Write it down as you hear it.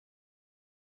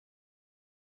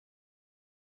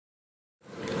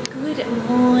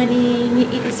Morning.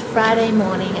 It is Friday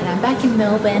morning and I'm back in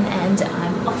Melbourne and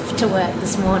I'm off to work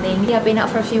this morning. Yeah, I've been up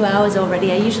for a few hours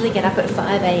already. I usually get up at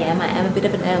 5 a.m. I am a bit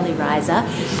of an early riser,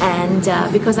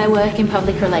 and because I work in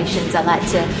public relations, I like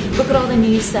to look at all the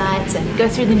news sites and go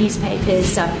through the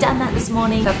newspapers. So I've done that this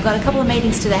morning. I've got a couple of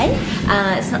meetings today.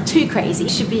 It's not too crazy.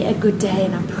 It should be a good day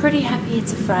and I'm pretty happy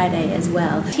it's a Friday as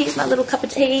well. Here's my little cup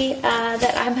of tea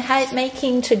that I'm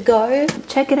making to go.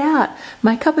 Check it out.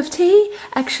 My cup of tea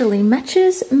actually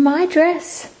matches my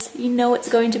dress. You know it's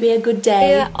going to be a good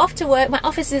day. Yeah, off to work. My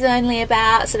office is only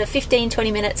about sort of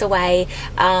 15-20 minutes away,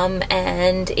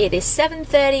 and it is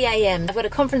 7:30 a.m. I've got a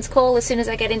conference call as soon as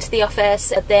I get into the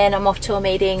office, but then I'm off to a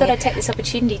meeting. I thought I'd take this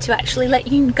opportunity to actually let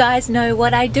you guys know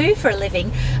what I do for a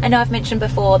living. I know I've mentioned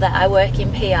before that I work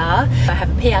in PR. I have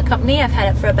a PR company. I've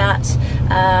had it for about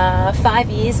 5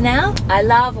 years now. I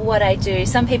love what I do.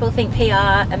 Some people think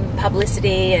PR and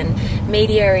publicity and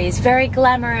media is very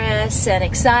glamorous and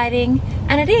exciting,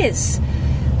 and it is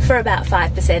for about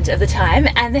 5% of the time,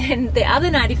 and then the other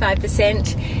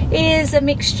 95% is a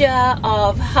mixture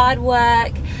of hard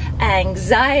work,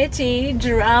 anxiety,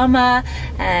 drama,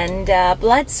 and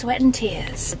blood, sweat and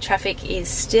tears. The traffic is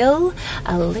still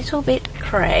a little bit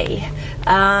cray,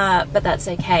 but that's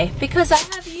okay because I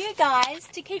have you guys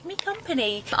to keep me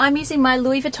company. I'm using my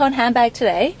Louis Vuitton handbag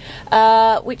today,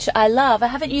 which I love. I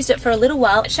haven't used it for a little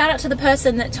while. Shout out to the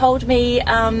person that told me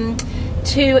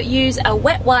to use a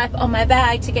wet wipe on my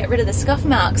bag to get rid of the scuff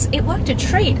marks. It worked a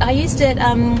treat. I used it,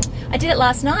 I did it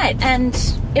last night and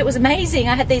it was amazing.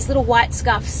 I had these little white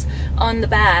scuffs on the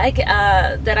bag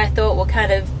that I thought were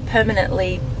kind of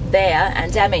permanently there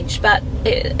and damaged, but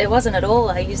it wasn't at all.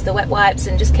 I used the wet wipes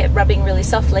and just kept rubbing really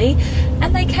softly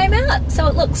and they came out, so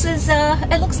it looks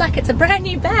like it's a brand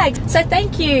new bag. So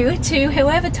thank you to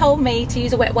whoever told me to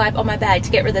use a wet wipe on my bag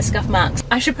to get rid of the scuff marks.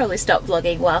 I should probably stop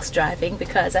vlogging whilst driving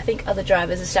because I think other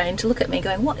drivers are starting to look at me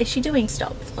going, what is she doing?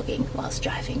 Stop vlogging whilst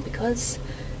driving because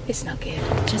it's not good.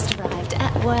 Just arrived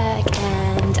at work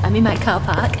and I'm in my car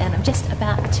park and I'm just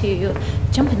about to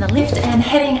jump in the lift and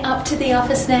heading up to the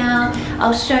office now.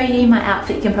 I'll show you my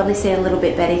outfit. You can probably see a little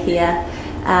bit better here.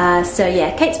 So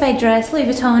yeah, Kate Spade dress, Louis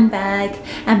Vuitton bag,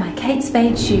 and my Kate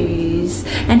Spade shoes.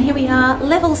 And here we are,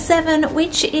 level 7,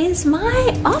 which is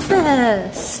my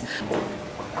office.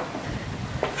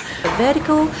 A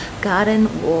vertical garden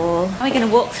wall. We're going to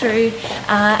walk through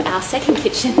our second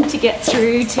kitchen to get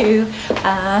through to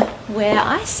where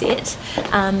I sit.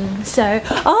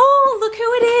 Oh, look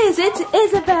who it is. It's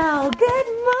Isabel. Good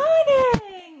morning.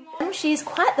 She's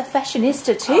quite the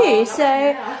fashionista too,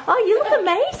 oh, you look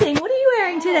amazing. What are you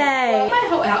wearing today? My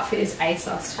whole outfit is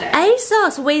ASOS today.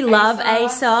 ASOS, we love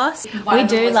ASOS. We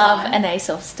do love an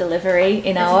ASOS delivery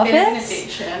in our office.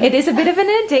 It is a bit of an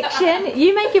addiction.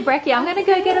 You make your brekkie, I'm gonna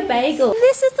go get a bagel.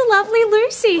 This is the lovely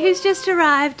Lucy who's just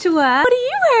arrived to work. What are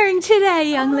you wearing today,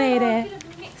 young lady?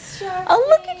 Oh,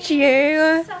 look at you.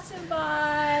 Assassin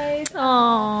vibes.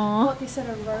 Aww. Bought this at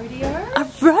a rodeo. A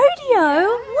rodeo?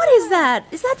 What is that?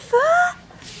 Is that fur?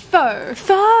 Faux.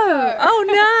 Faux.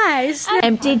 Oh, nice.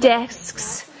 Empty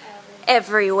desks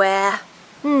everywhere.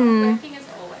 Working as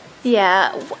always.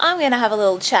 Yeah, I'm gonna have a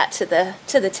little chat to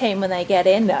the team when they get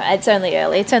in. No, it's only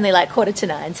early. It's only like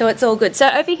 8:45, so it's all good. So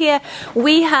over here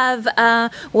we have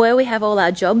where we have all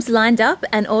our jobs lined up,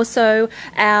 and also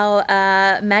our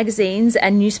magazines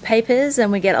and newspapers,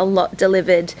 and we get a lot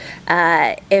delivered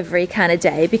every kind of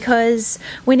day because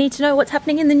we need to know what's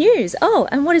happening in the news. Oh,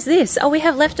 and what is this? Oh, we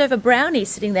have leftover brownies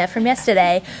sitting there from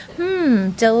yesterday.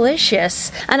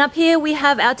 Delicious. And up here we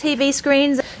have our TV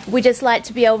screens. We just like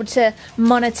to be able to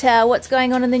monitor what's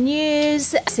going on in the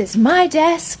news. This is my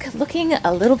desk, looking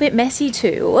a little bit messy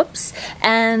too. Whoops.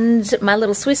 And my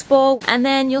little Swiss ball. And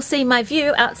then you'll see my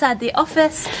view outside the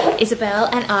office. Isabel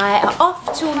and I are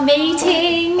off to a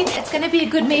meeting. It's going to be a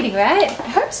good meeting, right? I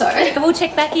hope so. We'll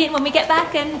check back in when we get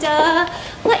back and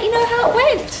let you know how it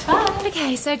went. Bye.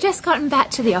 Okay, so just gotten back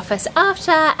to the office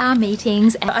after our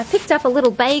meetings, and I picked up a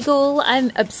little bagel.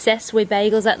 I'm obsessed with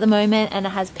bagels at the moment, and it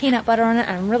has peanut butter on it,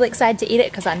 and I'm really excited to eat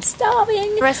it because I'm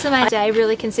starving. The rest of my day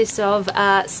really consists of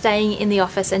staying in the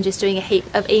office and just doing a heap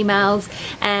of emails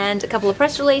and a couple of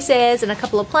press releases and a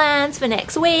couple of plans for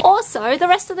next week. Also, the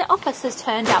rest of the office has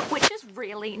turned up, which is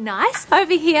really nice.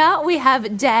 Over here we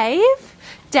have Dave.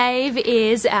 Dave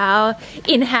is our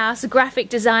in-house graphic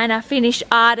designer, finish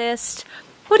artist.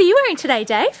 What are you wearing today,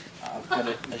 Dave? I've got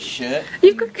a shirt,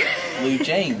 you've got blue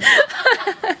jeans.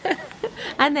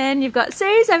 And then you've got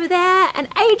Suze over there and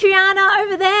Adriana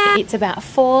over there. It's about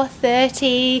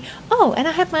 4:30. Oh, and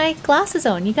I have my glasses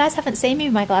on. You guys haven't seen me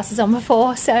with my glasses on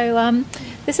before, so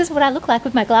this is what I look like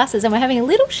with my glasses, and we're having a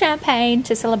little champagne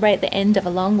to celebrate the end of a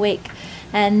long week.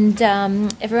 And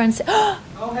everyone's...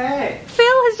 Oh, hey. Phil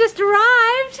has just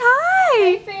arrived.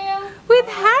 Hi. Phil. With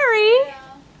Harry.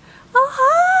 Oh,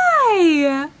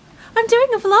 hi. I'm doing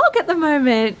a vlog at the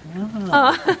moment.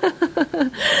 Oh.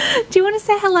 Do you want to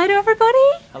say hello to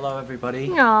everybody? Hello,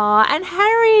 everybody. Oh, and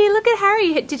Harry, look at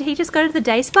Harry. Did he just go to the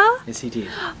day spa? Yes, he did.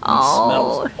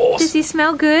 Oh, he smells awesome. Does he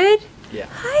smell good? Yeah.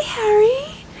 Hi,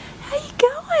 Harry. How you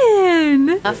going?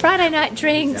 Our Friday night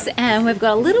drinks, and we've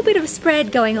got a little bit of a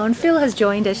spread going on. Phil has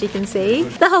joined, as you can see.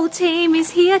 The whole team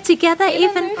is here together,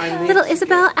 even little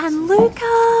Isabel and Luca.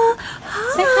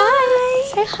 Hi.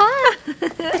 Say hi.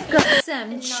 We've got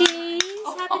some cheese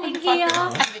happening here,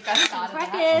 some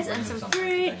crackers and some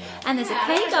fruit, and there's a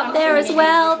cake up there as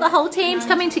well. The whole team's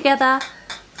coming together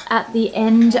at the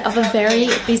end of a very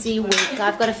busy week.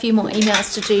 I've got a few more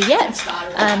emails to do yet,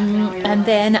 and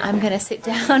then I'm going to sit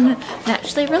down and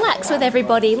actually relax with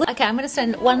everybody. Okay, I'm going to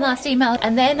send one last email,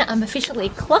 and then I'm officially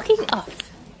clocking off.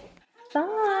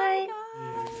 Bye.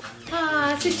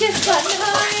 Ah, so just got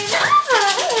home.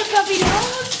 Hello, puppy dog.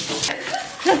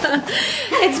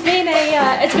 It's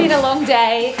been a long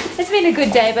day. It's been a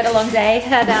good day, but a long day.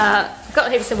 Had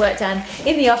got heaps of work done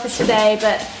in the office today,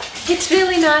 but it's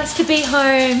really nice to be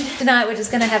home. Tonight we're just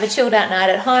going to have a chilled out night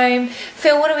at home.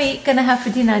 Phil, what are we going to have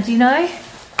for dinner? Do you know?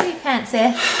 What are your pants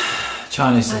there?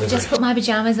 Chinese delivery. I've just put my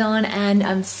pajamas on and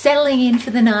I'm settling in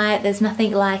for the night. There's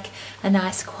nothing like a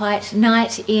nice quiet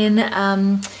night in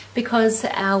because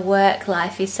our work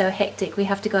life is so hectic. We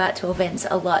have to go out to events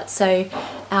a lot. So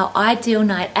our ideal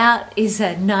night out is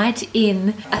a night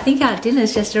in. I think our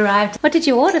dinner's just arrived. What did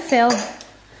you order, Phil?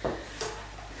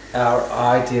 Our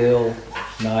ideal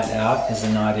night out is a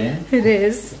night in. It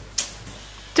is.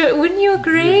 Wouldn't you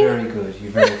agree? You're very good.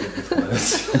 You're very good with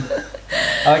words.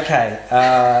 Okay.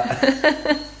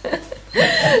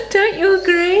 Don't you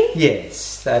agree?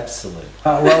 Yes, absolutely.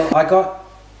 Well, I got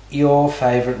your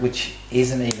favourite, which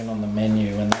isn't even on the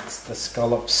menu, and that's the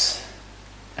scallops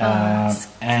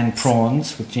and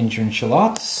prawns with ginger and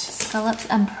shallots. Scallops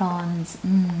and prawns.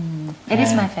 It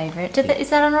is my favourite. Is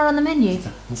that not on the menu?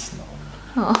 It's not.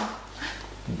 Oh.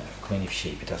 No, Queen of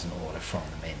Sheba doesn't order from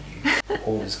the menu.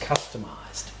 Orders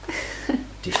customised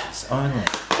dishes only.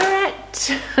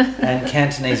 Correct. And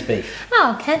Cantonese beef.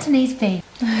 Oh, Cantonese beef.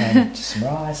 And some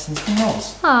rice and some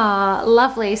rolls. Ah,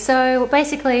 lovely. So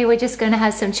basically we're just going to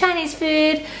have some Chinese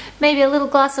food, maybe a little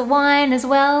glass of wine as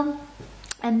well.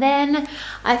 And then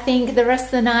I think the rest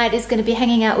of the night is going to be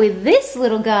hanging out with this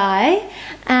little guy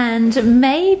and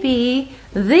maybe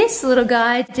this little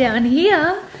guy down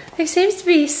here who seems to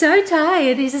be so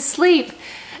tired. He's asleep.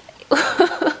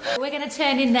 We're going to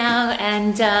turn in now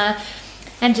and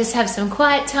just have some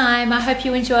quiet time. I hope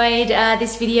you enjoyed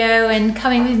this video and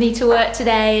coming with me to work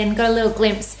today and got a little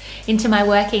glimpse into my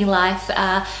working life.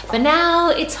 But now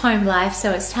it's home life,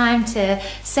 so it's time to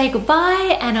say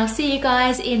goodbye, and I'll see you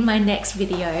guys in my next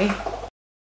video.